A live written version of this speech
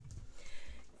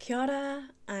Kia ora,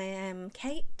 I am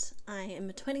Kate. I am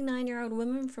a 29-year-old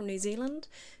woman from New Zealand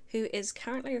who is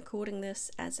currently recording this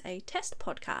as a test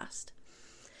podcast.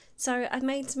 So I've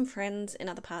made some friends in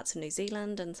other parts of New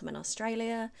Zealand and some in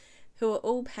Australia who are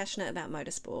all passionate about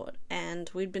motorsport,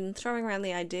 and we'd been throwing around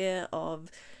the idea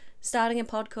of starting a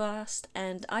podcast,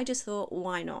 and I just thought,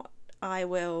 why not? I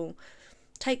will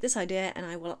take this idea and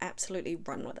I will absolutely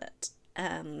run with it.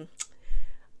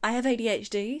 I have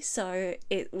ADHD, so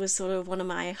it was sort of one of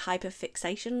my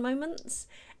hyperfixation moments,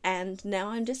 and now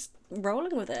I'm just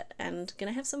rolling with it and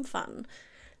gonna have some fun.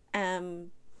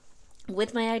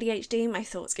 With my ADHD, my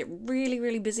thoughts get really,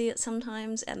 really busy at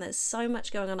sometimes, and there's so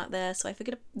much going on up there, so I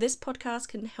figured this podcast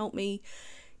can help me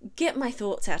get my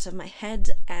thoughts out of my head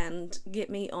and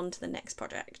get me on to the next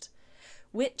project.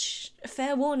 Which,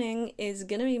 fair warning, is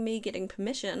going to be me getting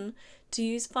permission to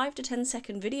use 5 to 10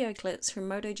 second video clips from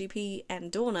MotoGP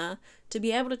and Dorna to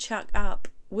be able to chuck up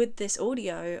with this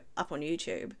audio up on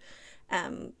YouTube.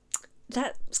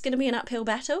 That's going to be an uphill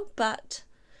battle, but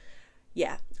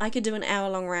yeah, I could do an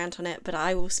hour-long rant on it, but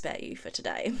I will spare you for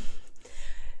today.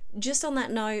 Just on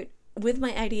that note, with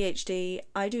my ADHD,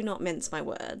 I do not mince my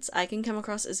words. I can come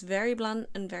across as very blunt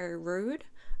and very rude.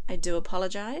 I do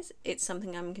apologise. It's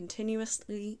something I'm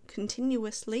continuously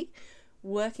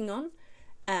working on.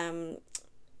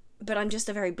 But I'm just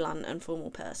a very blunt and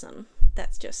formal person.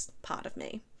 That's just part of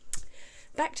me.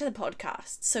 Back to the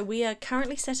podcast. So we are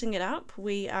currently setting it up.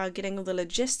 We are getting all the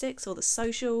logistics, all the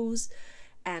socials,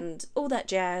 and all that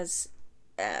jazz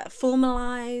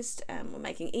formalised. We're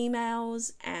making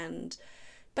emails and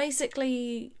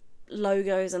basically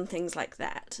logos and things like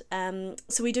that.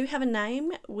 So we do have a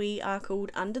name. We are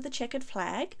called Under the Checkered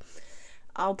Flag.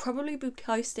 I'll probably be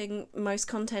posting most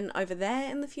content over there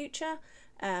in the future,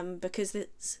 because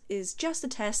this is just a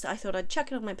test. I thought I'd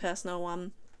chuck it on my personal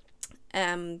one,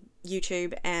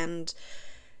 YouTube, and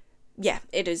yeah,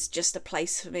 it is just a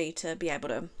place for me to be able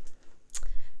to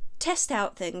test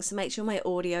out things, make sure my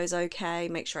audio's okay,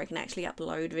 make sure I can actually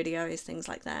upload videos, things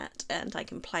like that, and I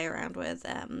can play around with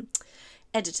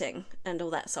editing and all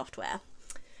that software.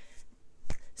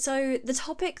 So the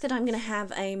topic that I'm going to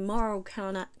have a moral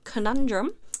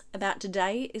conundrum about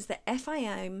today is the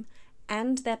FIM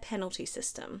and their penalty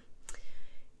system.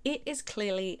 It is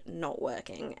clearly not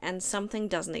working, and something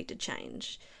does need to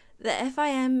change. The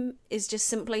FIM is just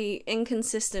simply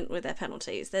inconsistent with their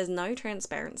penalties. There's no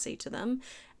transparency to them,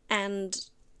 and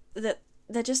that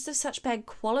they're just of such bad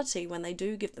quality when they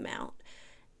do give them out.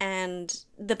 And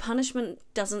the punishment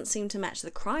doesn't seem to match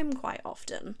the crime quite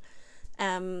often.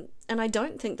 And I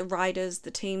don't think the riders, the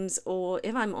teams, or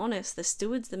if I'm honest, the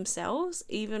stewards themselves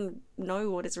even know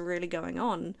what is really going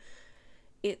on.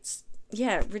 It's,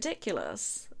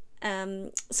 ridiculous.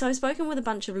 So I've spoken with a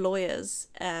bunch of lawyers,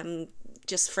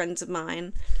 just friends of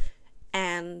mine,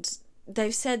 and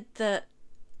they've said that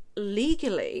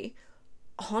legally,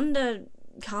 Honda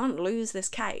can't lose this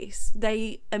case.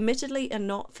 They admittedly are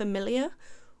not familiar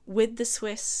with the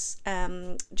Swiss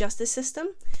justice system,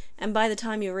 and by the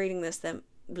time you're reading this,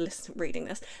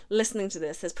 listening to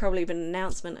this, there's probably been an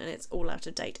announcement and it's all out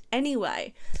of date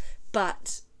anyway.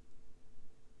 But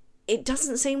it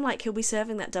doesn't seem like he'll be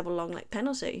serving that double long leg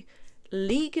penalty.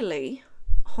 Legally,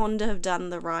 Honda have done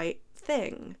the right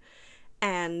thing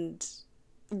and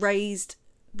raised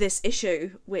this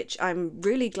issue, which I'm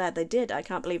really glad they did. I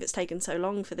can't believe it's taken so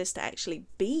long for this to actually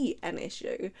be an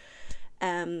issue.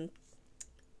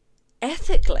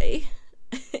 Ethically,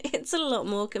 it's a lot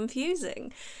more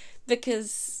confusing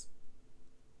because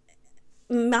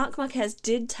Marc Marquez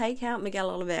did take out Miguel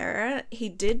Oliveira. He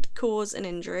did cause an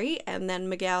injury, and then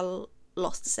Miguel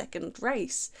lost the second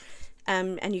race.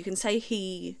 And you can say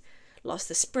he lost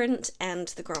the sprint and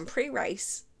the Grand Prix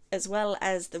race, as well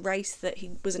as the race that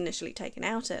he was initially taken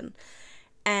out in.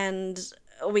 And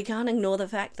we can't ignore the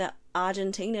fact that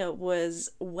Argentina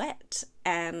was wet,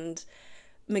 and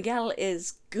Miguel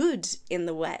is good in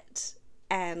the wet,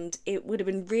 and it would have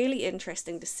been really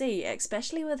interesting to see,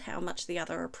 especially with how much the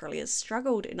other Aprilias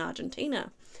struggled in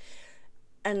Argentina.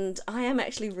 And I am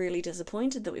actually really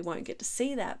disappointed that we won't get to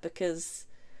see that, because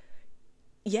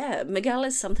Miguel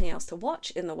is something else to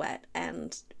watch in the wet,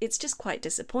 and it's just quite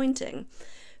disappointing.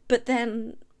 But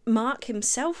then Marc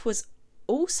himself was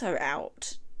also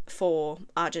out for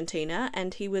Argentina,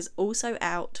 and he was also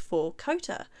out for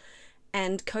COTA.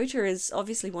 And COTA is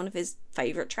obviously one of his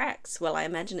favourite tracks. Well, I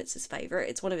imagine it's his favourite.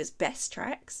 It's one of his best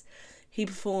tracks. He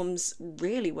performs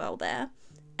really well there,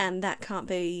 and that can't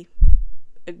be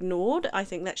ignored. I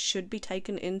think that should be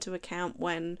taken into account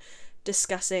when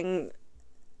discussing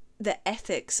the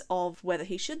ethics of whether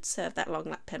he should serve that long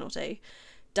lap penalty,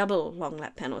 double long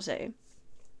lap penalty.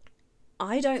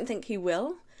 I don't think he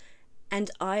will, And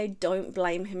I don't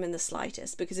blame him in the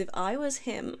slightest, because if I was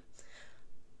him,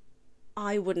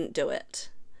 I wouldn't do it.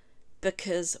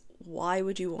 Because why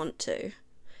would you want to?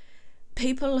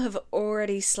 People have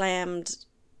already slammed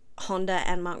Honda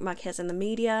and Marc Marquez in the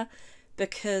media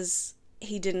because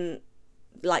he didn't,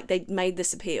 like, they made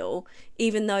this appeal,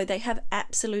 even though they have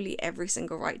absolutely every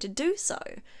single right to do so.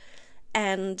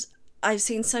 And I've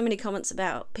seen so many comments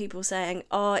about people saying,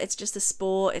 oh, it's just a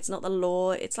sport, it's not the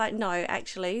law. It's like, no,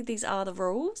 actually, these are the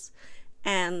rules,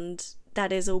 and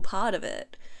that is all part of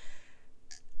it.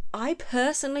 I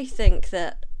personally think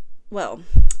that, well,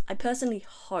 I personally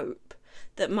hope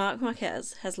that Marc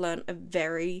Marquez has learned a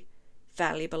very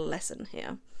valuable lesson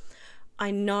here.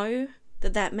 I know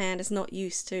that that man is not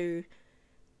used to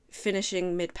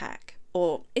finishing mid-pack,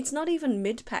 or it's not even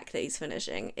mid-pack that he's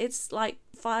finishing, it's like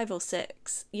 5 or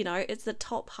 6, you know, it's the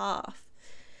top half.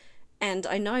 And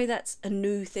I know that's a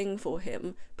new thing for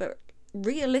him, but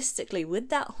realistically, with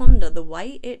that Honda, the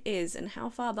way it is and how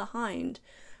far behind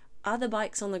other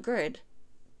bikes on the grid,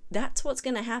 that's what's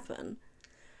going to happen.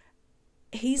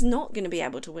 He's not going to be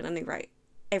able to win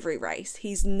every race.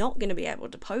 He's not going to be able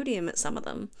to podium at some of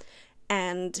them.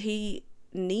 And he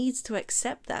needs to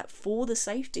accept that for the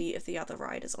safety of the other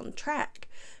riders on track,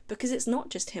 because it's not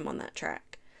just him on that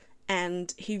track.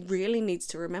 And he really needs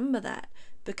to remember that,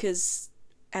 because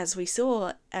as we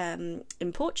saw in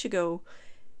Portugal,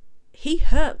 he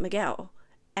hurt Miguel,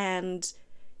 and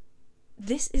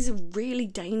this is a really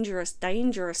dangerous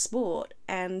sport,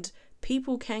 and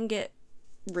people can get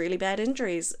really bad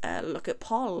injuries. Look at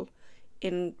Paul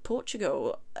in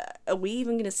Portugal. Are we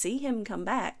even going to see him come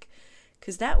back?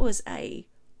 Because that was a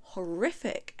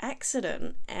horrific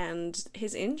accident, and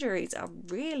his injuries are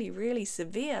really, really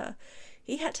severe.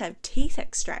 He had to have teeth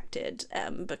extracted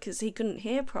because he couldn't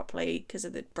hear properly because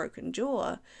of the broken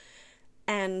jaw.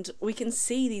 And we can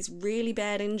see these really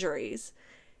bad injuries,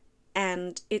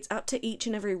 and it's up to each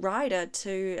and every rider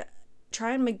to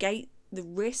try and negate the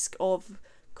risk of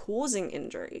causing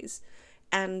injuries.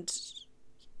 And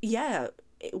yeah,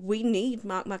 we need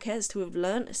Marc Marquez to have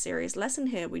learned a serious lesson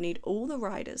here. We need all the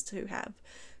riders to have,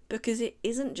 because it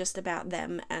isn't just about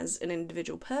them as an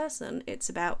individual person, it's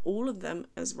about all of them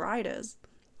as riders.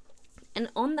 And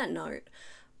on that note,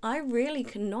 I really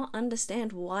cannot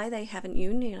understand why they haven't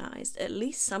unionized at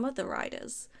least some of the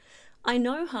riders. I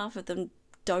know half of them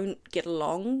don't get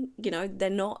along, you know,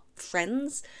 they're not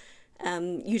friends.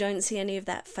 You don't see any of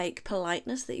that fake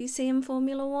politeness that you see in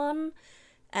Formula One.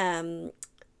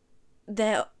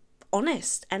 They're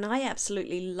honest, and I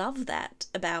absolutely love that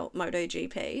about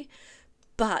MotoGP.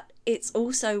 But it's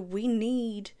also, we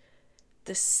need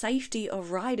the safety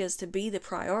of riders to be the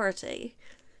priority,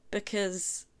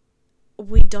 because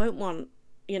we don't want,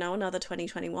 you know, another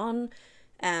 2021,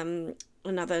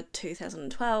 another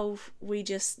 2012. We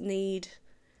just need,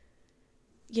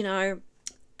 you know,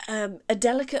 a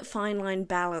delicate fine line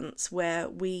balance where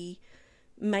we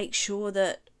make sure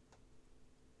that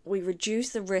we reduce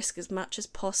the risk as much as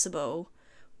possible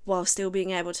while still being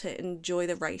able to enjoy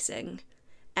the racing.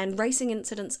 And racing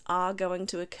incidents are going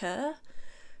to occur,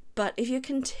 but if you're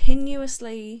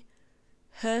continuously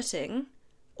hurting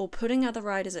or putting other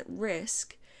riders at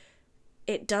risk,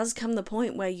 it does come the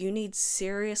point where you need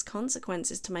serious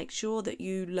consequences to make sure that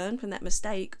you learn from that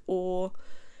mistake, or,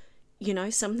 you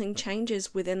know, something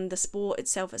changes within the sport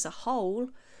itself as a whole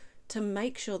to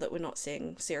make sure that we're not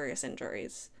seeing serious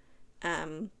injuries.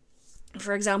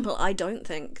 For example, I don't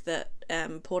think that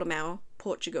Portimao,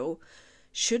 Portugal,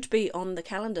 should be on the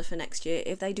calendar for next year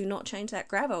if they do not change that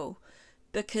gravel.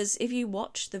 Because if you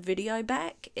watch the video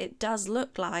back, it does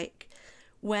look like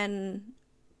when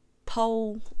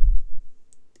Pole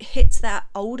hits that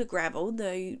older gravel,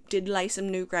 they did lay some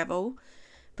new gravel,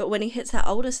 but when he hits that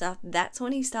older stuff, that's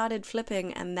when he started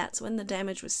flipping, and that's when the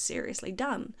damage was seriously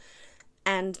done.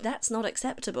 And that's not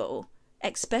acceptable,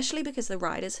 especially because the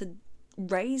riders had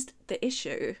raised the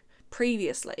issue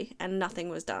previously and nothing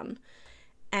was done.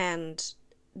 And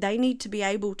they need to be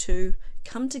able to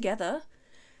come together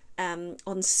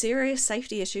on serious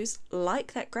safety issues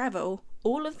like that gravel.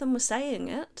 All of them were saying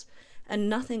it and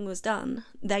nothing was done.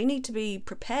 They need to be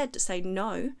prepared to say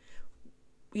no.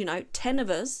 You know, 10 of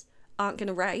us aren't going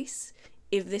to race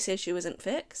if this issue isn't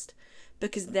fixed,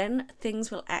 because then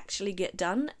things will actually get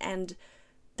done and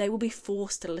they will be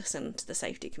forced to listen to the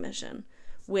Safety Commission,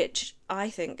 which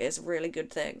I think is a really good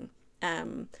thing.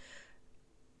 I'm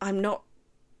not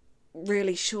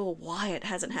really sure why it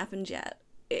hasn't happened yet.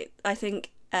 I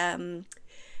think Alish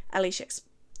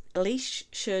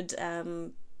should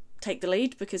take the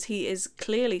lead, because he is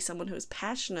clearly someone who is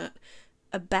passionate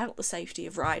about the safety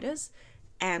of riders,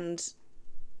 and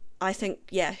I think,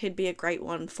 yeah, he'd be a great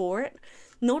one for it.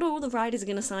 Not all the riders are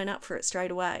going to sign up for it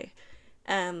straight away.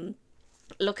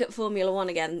 Look at Formula One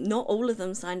again. Not all of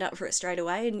them signed up for it straight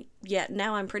away, and yet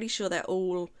now I'm pretty sure they're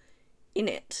all in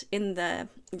it, in the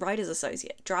Drivers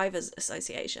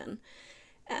Association.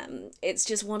 It's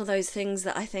just one of those things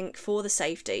that I think, for the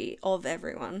safety of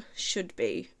everyone, should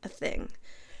be a thing.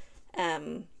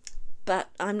 But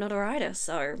I'm not a rider,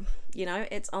 so,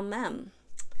 it's on them.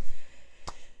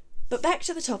 But back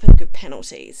to the topic of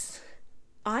penalties.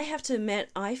 I have to admit,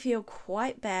 I feel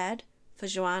quite bad for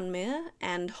Joan Mir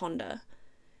and Honda.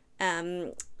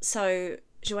 So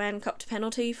Joan copped a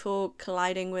penalty for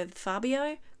colliding with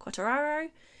Fabio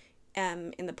Quartararo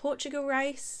in the Portugal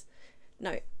race.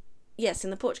 In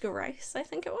the Portugal race, I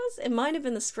think it was. It might have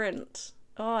been the sprint.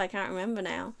 Oh, I can't remember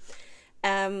now.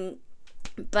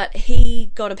 But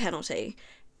he got a penalty.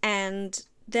 And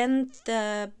then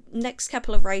the next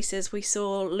couple of races, we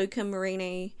saw Luca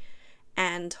Marini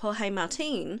and Jorge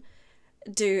Martin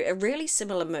do a really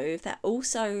similar move that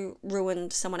also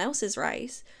ruined someone else's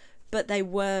race, but they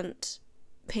weren't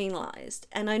penalised.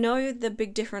 And I know the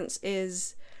big difference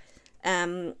is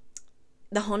the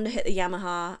Honda hit the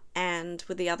Yamaha, and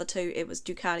with the other two it was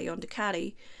Ducati on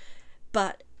Ducati,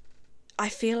 but I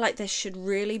feel like there should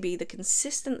really be the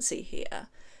consistency here,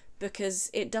 because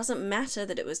it doesn't matter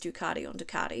that it was Ducati on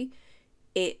Ducati.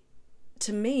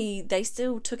 To me, they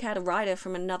still took out a rider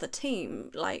from another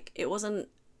team. Like, it wasn't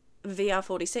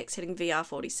VR46 hitting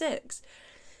VR46.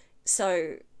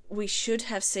 So we should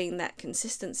have seen that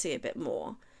consistency a bit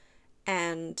more.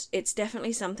 And it's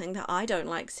definitely something that I don't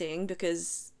like seeing,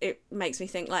 because it makes me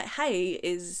think like, hey,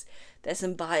 is there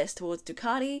some bias towards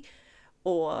Ducati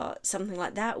or something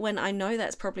like that, when I know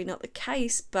that's probably not the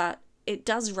case, but it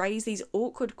does raise these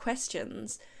awkward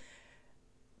questions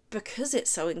because it's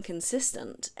so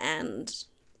inconsistent. And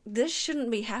this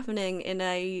shouldn't be happening in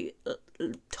a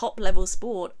top level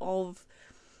sport of,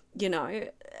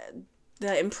 the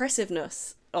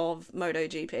impressiveness of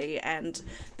MotoGP and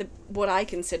what I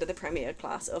consider the premier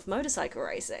class of motorcycle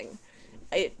racing.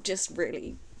 It just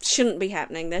really shouldn't be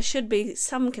happening. There should be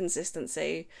some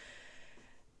consistency.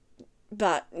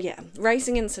 But yeah,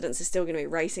 racing incidents are still going to be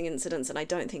racing incidents, and I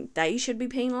don't think they should be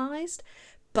penalised.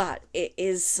 But it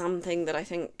is something that I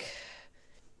think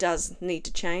does need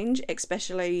to change,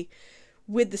 especially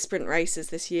with the sprint races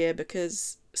this year, the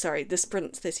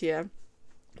sprints this year,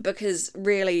 because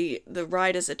really the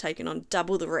riders are taking on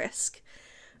double the risk.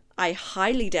 I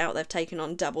highly doubt they've taken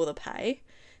on double the pay,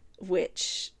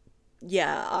 which,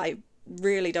 yeah, I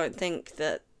really don't think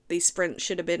that these sprints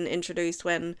should have been introduced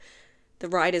when the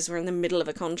riders were in the middle of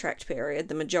a contract period,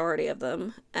 the majority of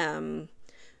them,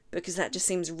 because that just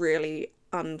seems really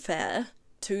unfair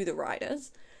to the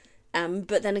riders.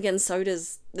 But then again, so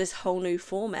does this whole new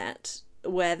format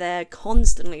where they're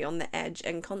constantly on the edge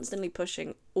and constantly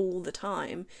pushing all the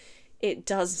time. It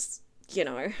does,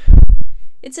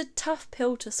 it's a tough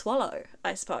pill to swallow,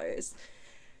 I suppose.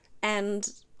 And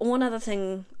one other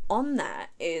thing on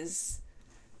that is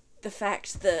the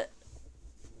fact that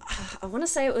I want to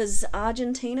say it was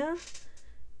Argentina.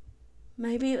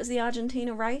 Maybe it was the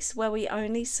Argentina race where we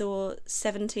only saw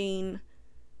 17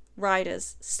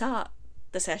 riders start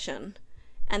the session.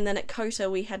 And then at COTA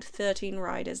we had 13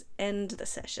 riders end the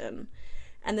session.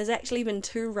 And there's actually been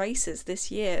 2 races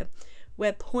this year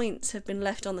where points have been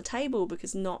left on the table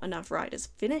because not enough riders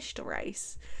finished a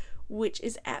race, which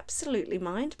is absolutely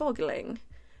mind-boggling.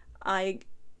 It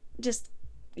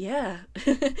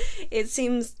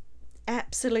seems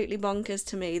absolutely bonkers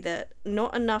to me that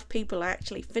not enough people are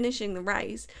actually finishing the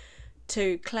race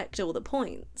to collect all the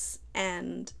points.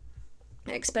 And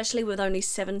especially with only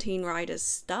 17 riders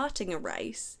starting a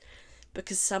race,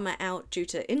 because some are out due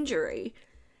to injury.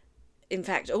 In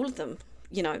fact, all of them,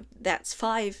 that's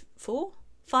 5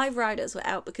 riders were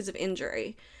out because of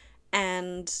injury.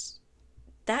 And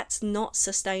that's not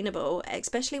sustainable,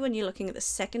 especially when you're looking at the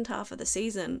second half of the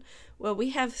season, where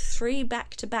we have 3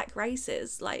 back-to-back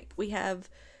races. Like, we have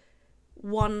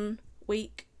 1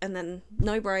 week and then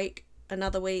no break,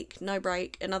 another week, no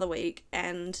break, another week.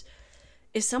 And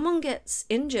if someone gets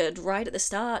injured right at the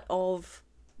start of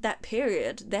that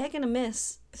period, they're going to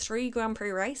miss 3 Grand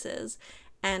Prix races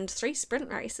and 3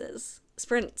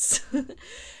 sprints.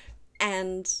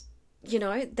 And,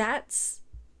 that's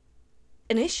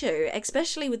an issue,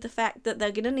 especially with the fact that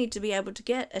they're going to need to be able to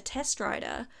get a test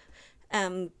rider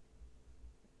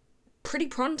pretty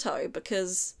pronto,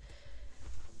 because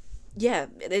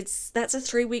that's a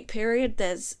 3-week period.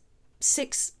 There's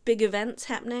 6 big events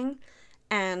happening,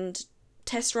 and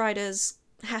test riders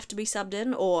have to be subbed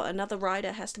in, or another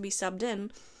rider has to be subbed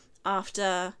in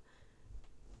after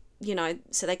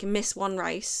so they can miss one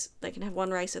race, they can have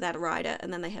one race without a rider,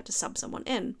 and then they have to sub someone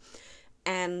in.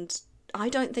 And I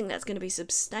don't think that's going to be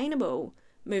sustainable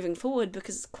moving forward,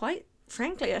 because quite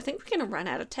frankly, I think we're going to run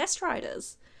out of test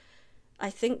riders. I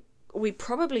think we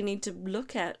probably need to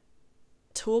look at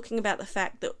talking about the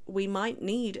fact that we might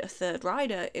need a third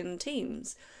rider in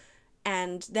teams.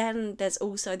 And then there's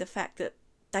also the fact that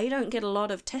they don't get a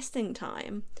lot of testing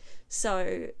time.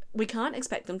 So we can't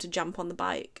expect them to jump on the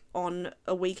bike on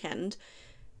a weekend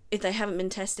if they haven't been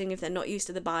testing, if they're not used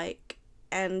to the bike,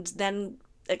 and then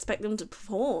expect them to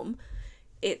perform.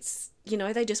 It's,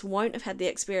 they just won't have had the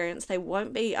experience. They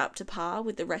won't be up to par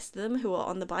with the rest of them who are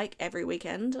on the bike every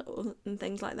weekend and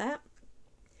things like that.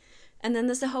 And then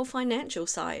there's the whole financial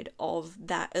side of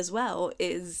that as well.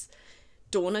 Is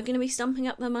Dorna going to be stumping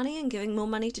up the money and giving more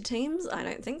money to teams? I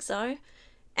don't think so.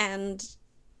 And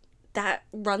that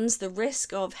runs the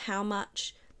risk of how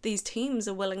much these teams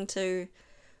are willing to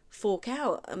fork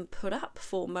out and put up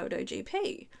for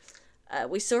MotoGP.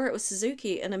 We saw it with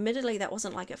Suzuki, and admittedly that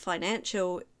wasn't like a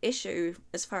financial issue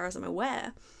as far as I'm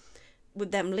aware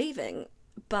with them leaving,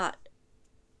 but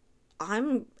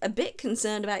I'm a bit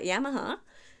concerned about Yamaha,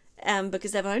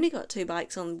 because they've only got 2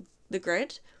 bikes on the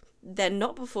grid. They're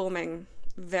not performing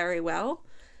very well.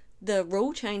 The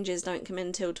rule changes don't come in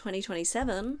until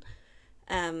 2027.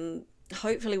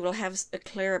 Hopefully we'll have a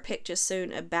clearer picture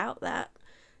soon about that,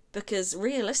 because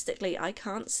realistically I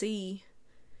can't see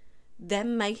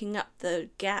them making up the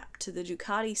gap to the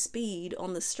Ducati speed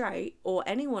on the straight, or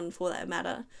anyone for that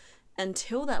matter,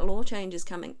 until that law change is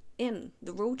coming in,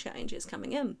 the rule change is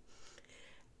coming in.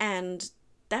 And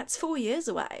that's 4 years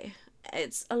away.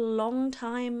 It's a long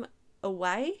time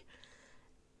away.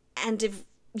 And if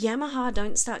Yamaha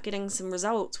don't start getting some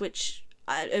results, which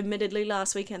admittedly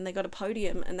last weekend they got a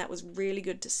podium and that was really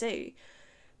good to see,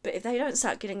 but if they don't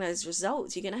start getting those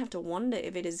results, you're going to have to wonder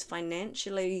if it is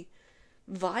financially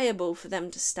viable for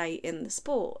them to stay in the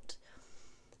sport.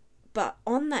 But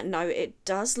on that note, it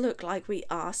does look like we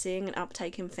are seeing an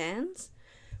uptake in fans,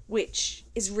 which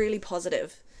is really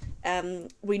positive.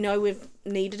 We know we've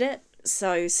needed it.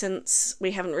 So since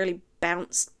we haven't really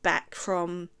bounced back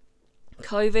from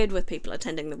COVID with people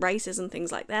attending the races and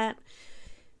things like that,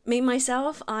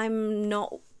 myself, I'm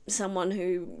not someone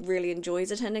who really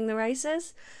enjoys attending the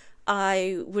races.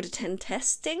 I would attend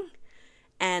testing,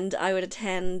 and I would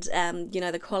attend,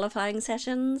 the qualifying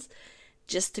sessions,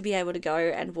 just to be able to go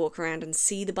and walk around and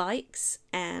see the bikes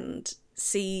and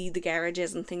see the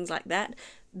garages and things like that.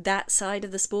 That side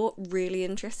of the sport really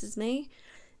interests me.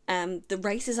 The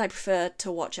races I prefer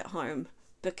to watch at home,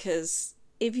 because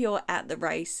if you're at the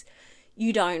race,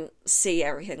 you don't see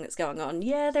everything that's going on.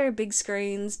 Yeah, there are big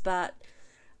screens, but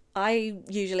I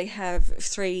usually have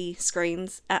 3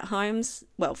 screens at homes.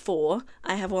 Well, 4.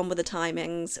 I have one with the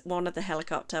timings, one of the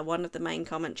helicopter, one of the main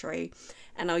commentary,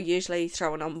 and I'll usually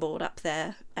throw an onboard up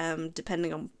there,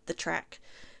 depending on the track,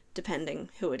 depending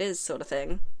who it is, sort of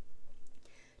thing.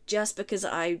 Just because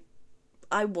I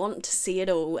want to see it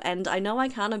all, and I know I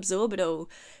can't absorb it all,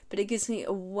 but it gives me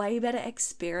a way better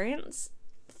experience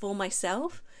for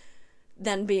myself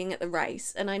than being at the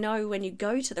race. And I know when you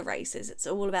go to the races, it's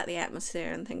all about the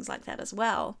atmosphere and things like that as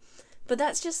well. But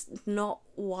that's just not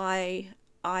why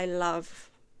I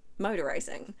love motor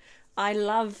racing. I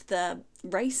love the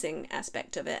racing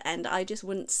aspect of it, and I just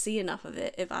wouldn't see enough of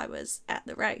it if I was at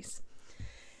the race.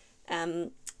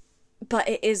 But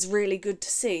it is really good to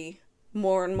see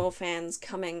more and more fans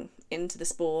coming into the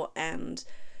sport, and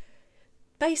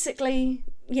basically,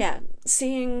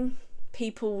 seeing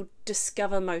people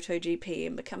discover MotoGP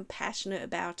and become passionate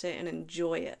about it and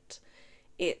enjoy it.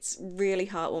 It's really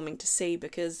heartwarming to see,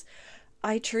 because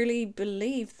I truly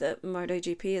believe that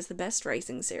MotoGP is the best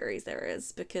racing series there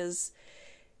is, because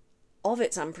of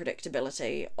its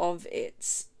unpredictability, of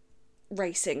its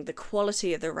racing, the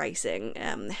quality of the racing,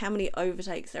 how many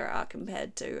overtakes there are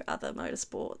compared to other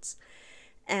motorsports.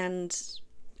 And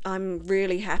I'm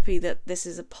really happy that this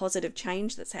is a positive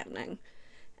change that's happening.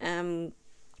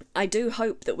 I do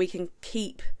hope that we can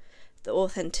keep the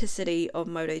authenticity of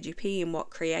MotoGP and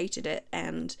what created it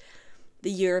and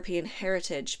the European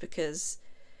heritage, because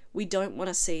we don't want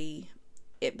to see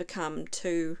it become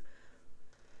too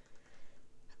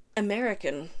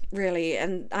American, really.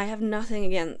 And I have nothing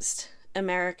against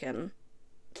American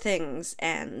things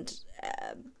and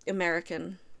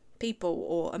American people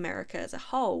or America as a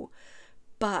whole,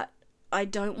 but I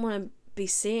don't want to be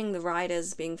seeing the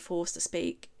riders being forced to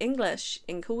speak English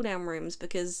in cool-down rooms,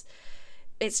 because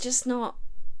it's just not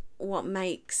what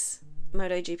makes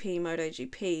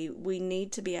MotoGP. We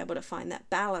need to be able to find that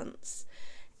balance.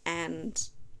 And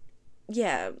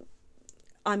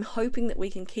I'm hoping that we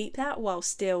can keep that while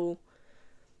still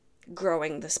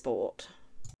growing the sport.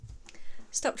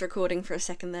 Stopped recording for a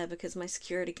second there because my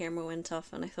security camera went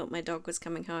off and I thought my dog was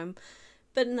coming home.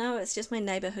 But no, it's just my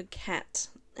neighbourhood cat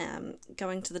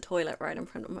going to the toilet right in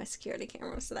front of my security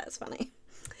camera, so that's funny.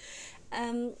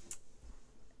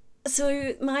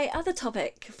 So my other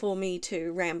topic for me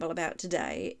to ramble about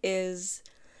today is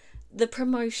the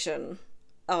promotion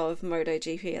of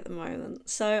MotoGP at the moment.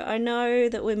 So I know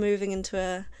that we're moving into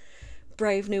a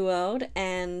brave new world,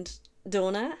 and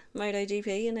Dorna,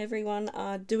 MotoGP, and everyone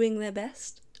are doing their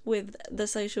best with the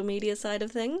social media side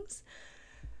of things.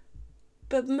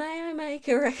 But may I make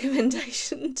a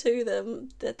recommendation to them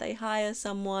that they hire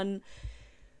someone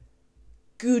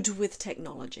good with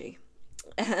technology?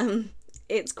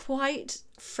 It's quite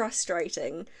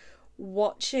frustrating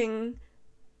watching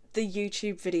the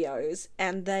YouTube videos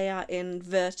and they are in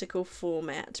vertical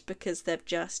format because they've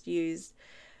just used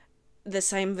the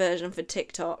same version for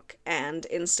TikTok and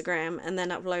Instagram and then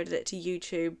uploaded it to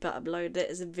YouTube, but uploaded it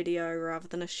as a video rather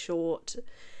than a short.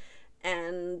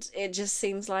 And it just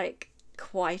seems like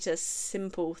quite a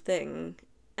simple thing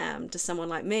to someone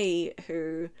like me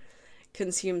who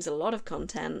consumes a lot of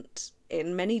content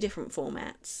in many different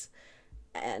formats.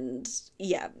 And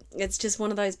yeah, it's just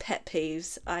one of those pet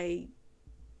peeves.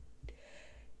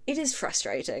 It is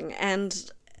frustrating. And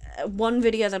one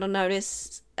video that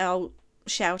I'll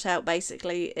shout out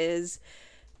basically is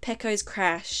Pecco's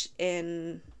crash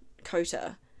in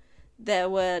Kota. There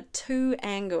were 2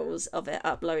 angles of it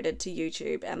uploaded to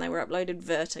YouTube and they were uploaded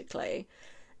vertically.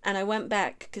 And I went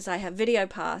back, because I have Video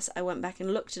Pass, I went back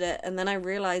and looked at it, and then I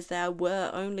realised there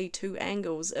were only 2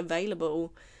 angles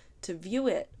available to view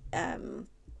it.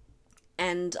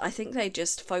 And I think they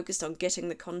just focused on getting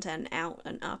the content out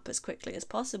and up as quickly as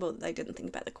possible. They didn't think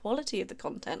about the quality of the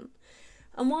content.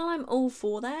 And while I'm all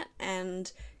for that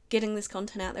and getting this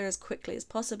content out there as quickly as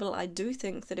possible, I do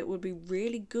think that it would be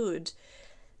really good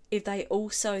if they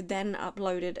also then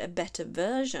uploaded a better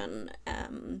version.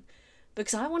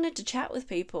 Because I wanted to chat with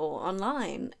people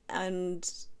online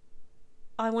and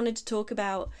I wanted to talk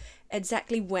about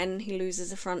exactly when he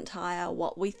loses a front tyre,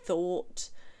 what we thought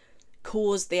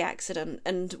caused the accident.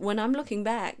 And when I'm looking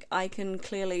back, I can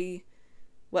clearly,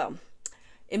 well,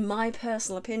 in my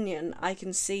personal opinion, I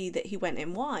can see that he went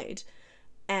in wide.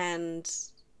 And,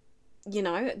 you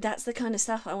know, that's the kind of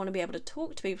stuff I want to be able to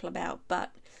talk to people about.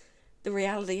 But the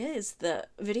reality is that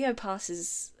Video Pass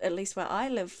is, at least where I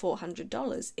live,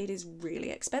 $400. It is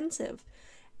really expensive.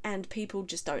 And people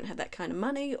just don't have that kind of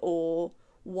money, or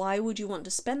why would you want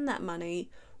to spend that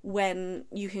money when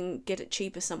you can get it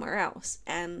cheaper somewhere else?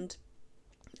 And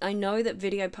I know that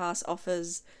Video Pass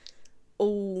offers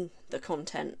all the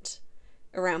content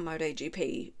around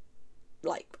MotoGP,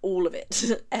 like all of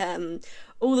it,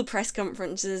 all the press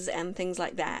conferences and things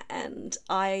like that, and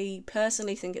I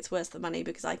personally think it's worth the money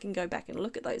because I can go back and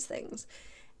look at those things,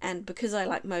 and because I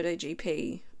like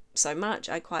MotoGP so much,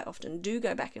 I quite often do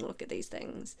go back and look at these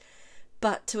things.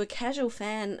 But to a casual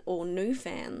fan or new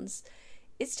fans,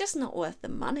 it's just not worth the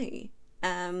money.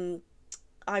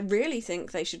 I really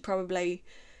think they should probably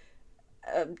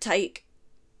take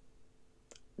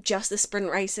just the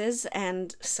sprints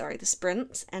and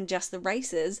just the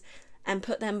races and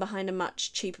put them behind a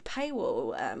much cheaper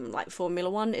paywall. Like Formula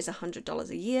 1 is $100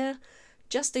 a year.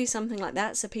 Just do something like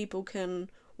that so people can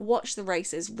watch the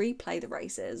races, replay the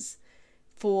races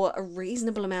for a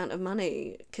reasonable amount of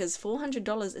money, because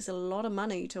 $400 is a lot of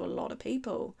money to a lot of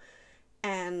people,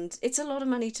 and it's a lot of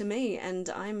money to me, and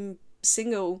I'm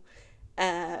single,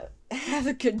 have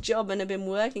a good job, and have been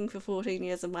working for 14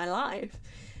 years of my life.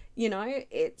 You know,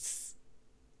 it's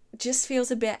just feels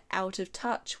a bit out of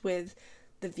touch with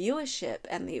the viewership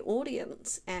and the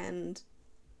audience, and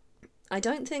I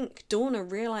don't think Dorna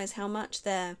realise how much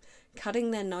they're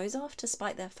cutting their nose off to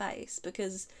spite their face,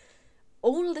 because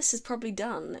all of this is probably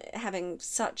done, having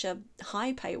such a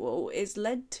high paywall, is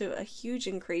led to a huge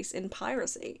increase in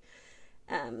piracy.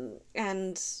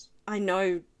 And I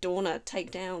know Dorna take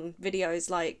down videos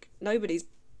like nobody's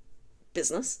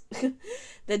business.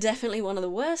 They're definitely one of the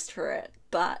worst for it,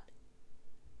 but,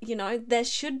 you know, there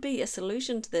should be a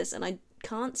solution to this, and I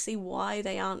can't see why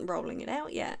they aren't rolling it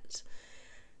out yet.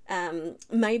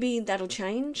 Maybe that'll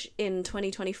change in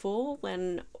 2024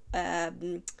 when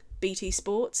BT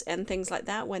Sports and things like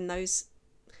that, when those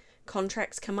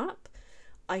contracts come up.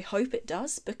 I hope it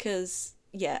does, because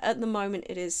yeah, at the moment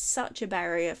it is such a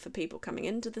barrier for people coming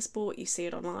into the sport. You see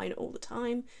it online all the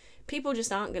time. People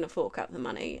just aren't going to fork up the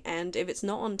money, and if it's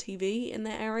not on TV in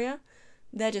their area,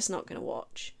 they're just not going to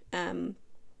watch.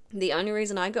 The only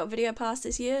reason I got Video Pass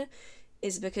this year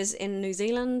is because in New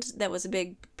Zealand there was a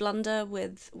big blunder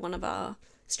with one of our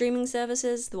streaming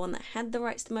services, the one that had the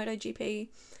rights to MotoGP.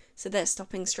 So they're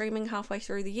stopping streaming halfway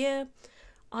through the year.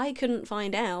 I couldn't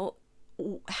find out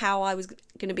how I was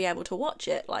going to be able to watch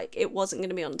it. Like, it wasn't going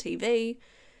to be on TV.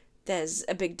 There's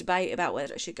a big debate about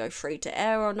whether it should go free to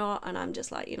air or not, and I'm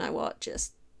just like, you know what,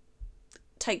 just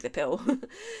take the pill.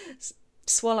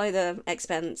 Swallow the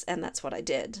expense, and that's what I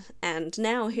did. And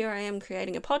now here I am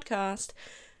creating a podcast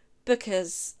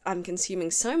because I'm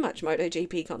consuming so much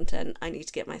MotoGP content, I need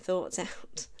to get my thoughts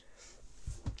out.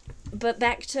 But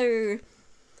back to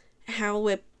how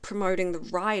we're promoting the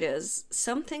riders,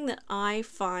 something that I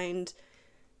find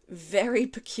very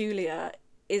peculiar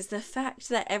is the fact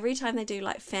that every time they do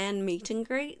like fan meet and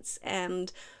greets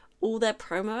and all their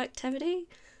promo activity,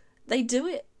 they do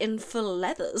it in full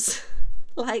leathers.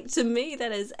 Like, to me,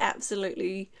 that is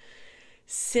absolutely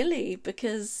silly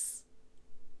because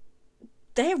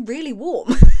they're really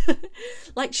warm.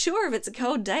 Like, sure, if it's a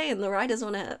cold day and the riders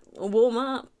want to warm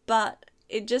up, but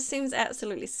it just seems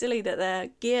absolutely silly that they're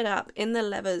geared up in the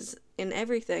leathers, in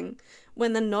everything,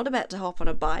 when they're not about to hop on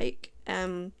a bike,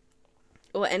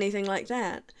 or anything like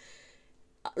that.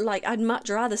 Like, I'd much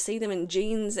rather see them in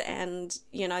jeans and,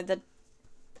 you know, the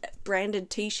branded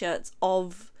t-shirts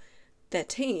of their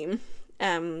team.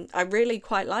 I really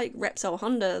quite like Repsol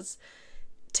Honda's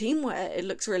teamwear. It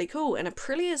looks really cool. And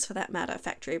Aprilia's, for that matter,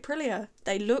 Factory Aprilia,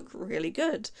 they look really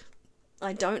good.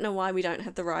 I don't know why we don't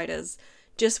have the riders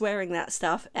just wearing that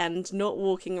stuff and not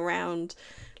walking around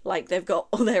like they've got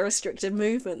all their restricted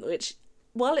movement, which,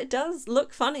 while it does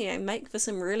look funny and make for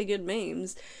some really good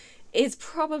memes, is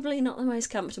probably not the most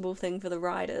comfortable thing for the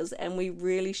riders, and we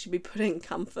really should be putting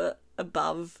comfort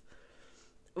above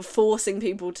forcing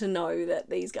people to know that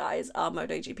these guys are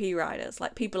MotoGP riders.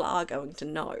 Like, people are going to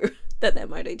know that they're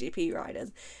MotoGP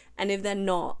riders, and if they're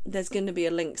not, there's going to be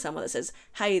a link somewhere that says,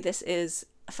 hey, this is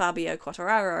Fabio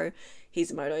Quartararo,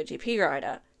 he's a MotoGP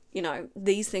rider. You know,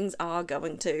 these things are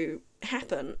going to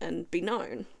happen and be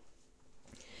known.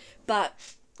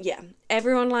 But yeah,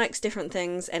 everyone likes different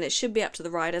things, and it should be up to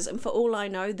the riders, and for all I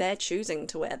know, they're choosing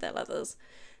to wear their leathers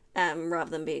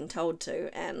rather than being told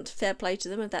to, and fair play to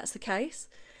them if that's the case.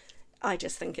 I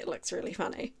just think it looks really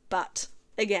funny. But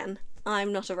again,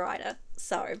 I'm not a rider,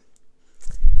 so.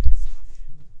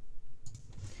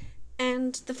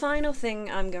 And the final thing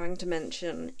I'm going to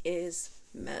mention is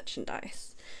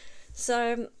merchandise.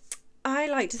 So I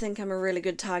like to think I'm a really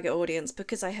good target audience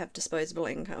because I have disposable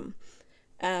income.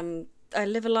 I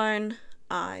live alone,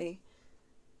 I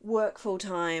work full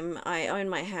time, I own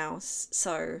my house,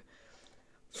 so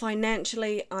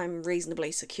financially I'm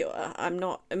reasonably secure. I'm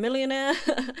not a millionaire.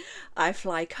 I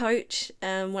fly coach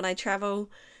when I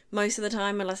travel most of the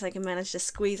time, unless I can manage to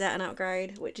squeeze out an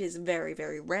upgrade, which is very,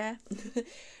 very rare.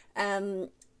 I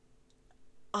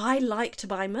like to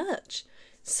buy merch,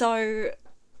 so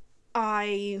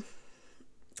I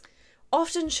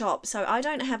often shop, so I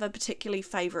don't have a particularly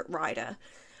favourite rider.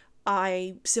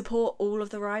 I support all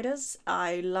of the riders.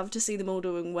 I love to see them all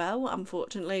doing well.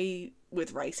 Unfortunately,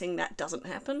 with racing, that doesn't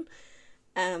happen.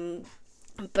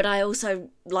 But I also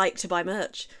like to buy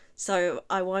merch. So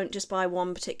I won't just buy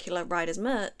one particular rider's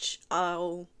merch,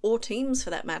 or teams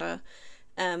for that matter.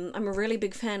 I'm a really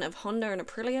big fan of Honda and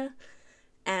Aprilia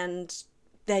and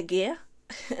their gear.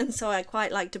 And so I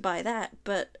quite like to buy that.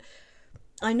 But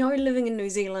I know living in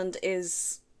New Zealand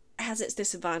has its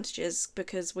disadvantages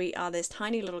because we are this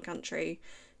tiny little country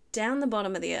down the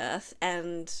bottom of the earth,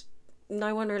 and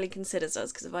no one really considers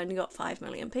us because we've only got 5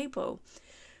 million people.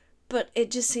 But it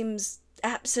just seems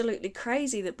absolutely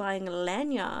crazy that buying a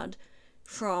lanyard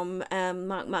from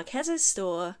Marc Marquez's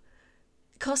store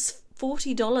costs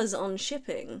 $40 on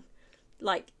shipping.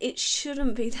 Like, it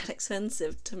shouldn't be that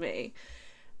expensive to me.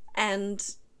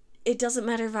 And it doesn't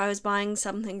matter if I was buying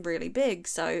something really big.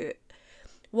 So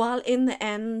while in the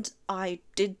end I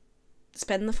did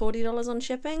spend the $40 on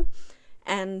shipping,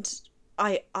 and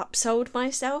I upsold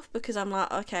myself because I'm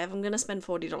like, okay, if I'm going to spend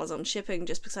 $40 on shipping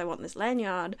just because I want this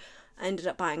lanyard, I ended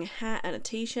up buying a hat and a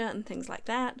t-shirt and things like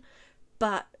that.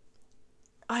 But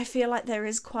I feel like there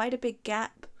is quite a big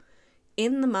gap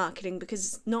in the marketing,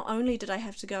 because not only did I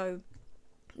have to go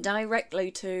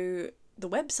directly to the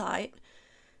website,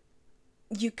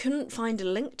 you couldn't find a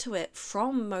link to it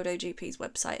from MotoGP's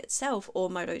website itself or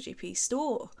MotoGP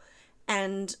store.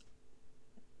 And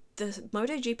the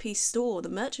MotoGP store, the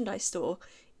merchandise store,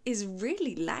 is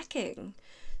really lacking.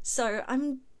 So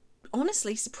I'm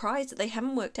honestly surprised that they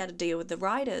haven't worked out a deal with the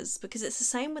riders, because it's the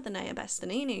same with Enea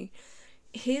Bastianini.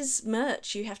 His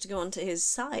merch, you have to go onto his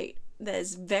site.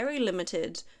 There's very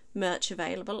limited merch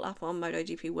available up on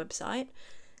MotoGP website,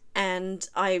 and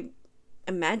I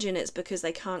imagine it's because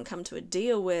they can't come to a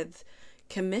deal with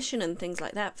commission and things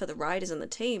like that for the riders and the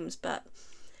teams, but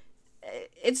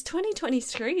it's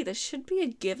 2023. This should be a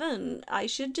given. I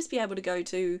should just be able to go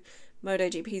to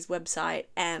MotoGP's website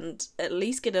and at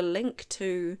least get a link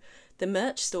to the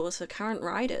merch stores for current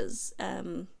riders.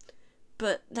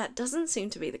 But that doesn't seem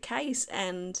to be the case,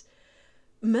 and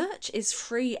merch is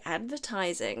free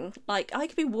advertising. Like, I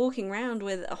could be walking around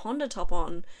with a Honda top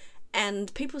on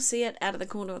and people see it out of the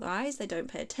corner of their eyes, they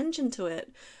don't pay attention to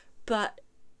it, but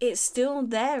it's still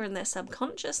there in their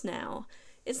subconscious now.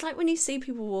 It's like when you see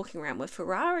people walking around with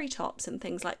Ferrari tops and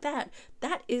things like that.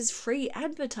 That is free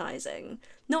advertising.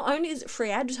 Not only is it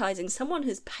free advertising, someone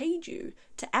has paid you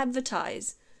to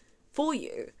advertise for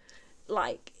you.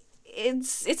 Like,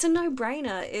 it's a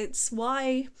no-brainer. It's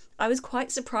why I was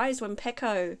quite surprised when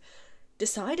Pecco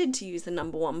decided to use the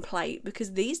number 1 plate,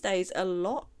 because these days a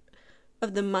lot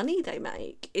of the money they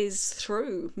make is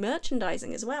through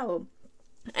merchandising as well.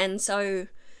 And so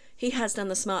he has done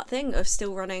the smart thing of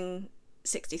still running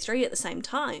 63 at the same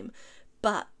time.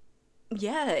 But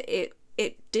yeah,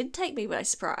 it did take me by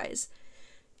surprise.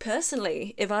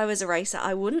 Personally, if I was a racer,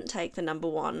 I wouldn't take the number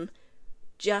 1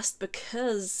 just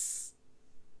because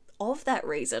of that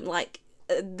reason. Like,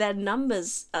 their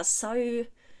numbers are so,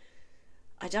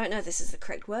 I don't know if this is the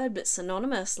correct word, but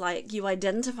synonymous. Like, you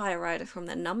identify a rider from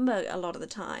their number a lot of the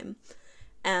time.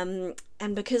 And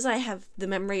because I have the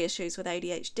memory issues with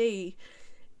ADHD,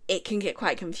 it can get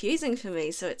quite confusing for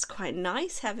me. So it's quite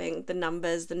nice having the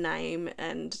numbers, the name,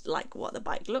 and like what the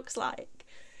bike looks like.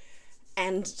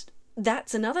 And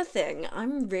that's another thing.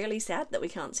 I'm really sad that we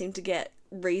can't seem to get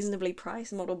reasonably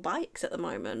priced model bikes at the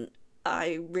moment.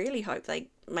 I really hope they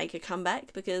make a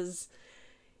comeback, because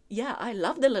yeah, I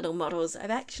love the little models. I've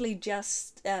actually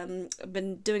just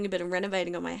been doing a bit of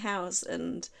renovating on my house,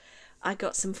 and I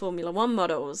got some Formula 1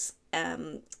 models,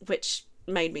 which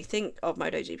made me think of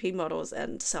MotoGP models,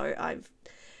 and so I've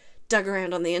dug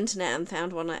around on the internet and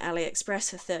found one at AliExpress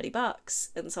for $30,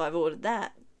 and so I've ordered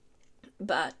that.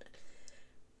 But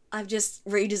I've just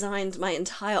redesigned my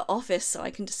entire office so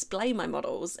I can display my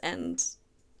models, and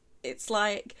it's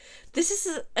like, this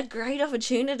is a great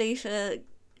opportunity for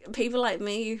people like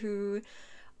me who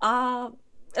are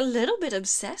a little bit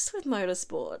obsessed with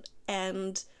motorsport.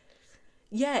 And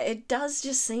yeah, it does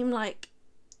just seem like,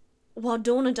 while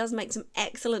Dorna does make some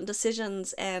excellent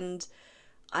decisions, and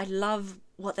I love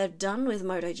what they've done with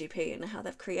MotoGP and how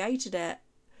they've created it,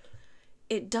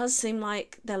 it does seem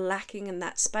like they're lacking in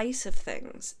that space of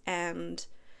things. And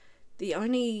the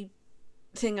only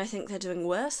thing I think they're doing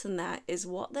worse than that is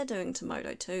what they're doing to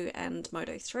Moto2 and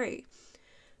Moto3,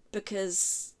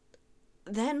 because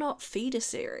they're not feeder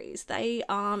series. They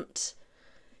aren't,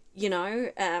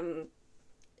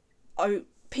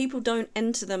 people don't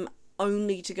enter them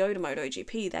only to go to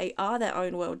MotoGP. They are their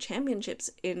own world championships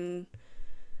in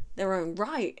their own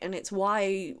right, and it's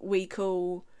why we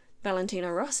call Valentino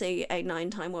Rossi a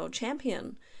 9-time world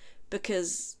champion,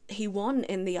 because he won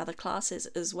in the other classes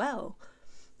as well.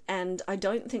 And I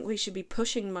don't think we should be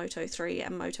pushing Moto3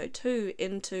 and Moto2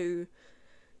 into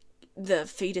the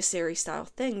feeder series style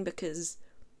thing, because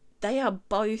they are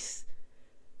both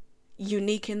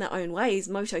unique in their own ways.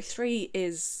 Moto3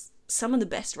 is some of the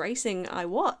best racing I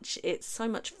watch. It's so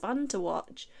much fun to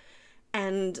watch.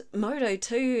 And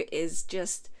Moto2 is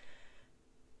just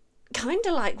kind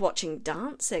of like watching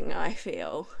dancing, I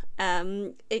feel.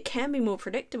 It can be more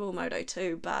predictable,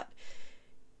 Moto2, but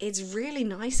it's really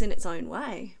nice in its own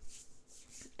way.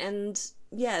 And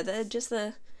yeah, they're just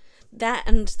that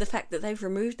and the fact that they've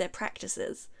removed their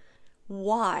practices.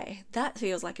 Why? That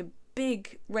feels like a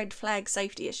big red flag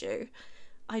safety issue.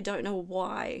 I don't know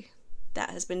why that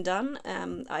has been done.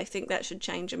 I think that should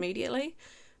change immediately,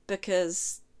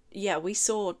 because yeah, we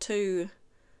saw 2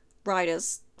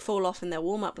 riders fall off in their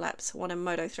warm-up laps, one in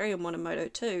Moto3 and one in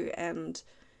Moto2, and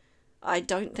I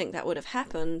don't think that would have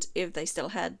happened if they still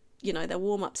had, their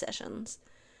warm-up sessions.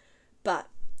 But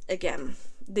again,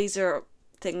 these are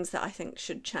things that I think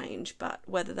should change, but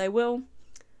whether they will,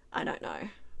 I don't know.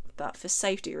 But for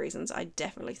safety reasons, I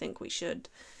definitely think we should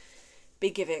be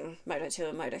giving Moto2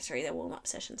 and Moto3 their warm-up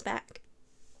sessions back.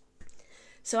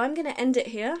 So I'm going to end it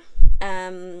here.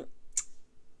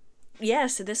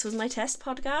 So this was my test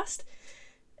podcast.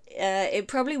 It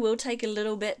probably will take a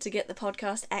little bit to get the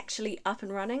podcast actually up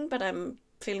and running, but I'm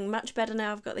feeling much better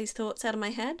now I've got these thoughts out of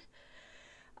my head.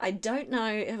 I don't know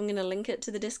if I'm going to link it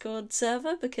to the Discord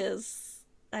server, because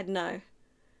I don't know.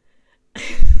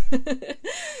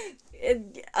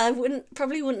 I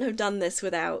probably wouldn't have done this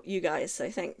without you guys, so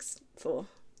thanks for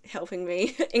helping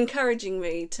me, encouraging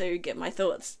me to get my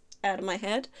thoughts out of my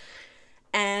head.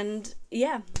 And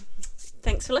yeah,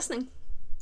 thanks for listening.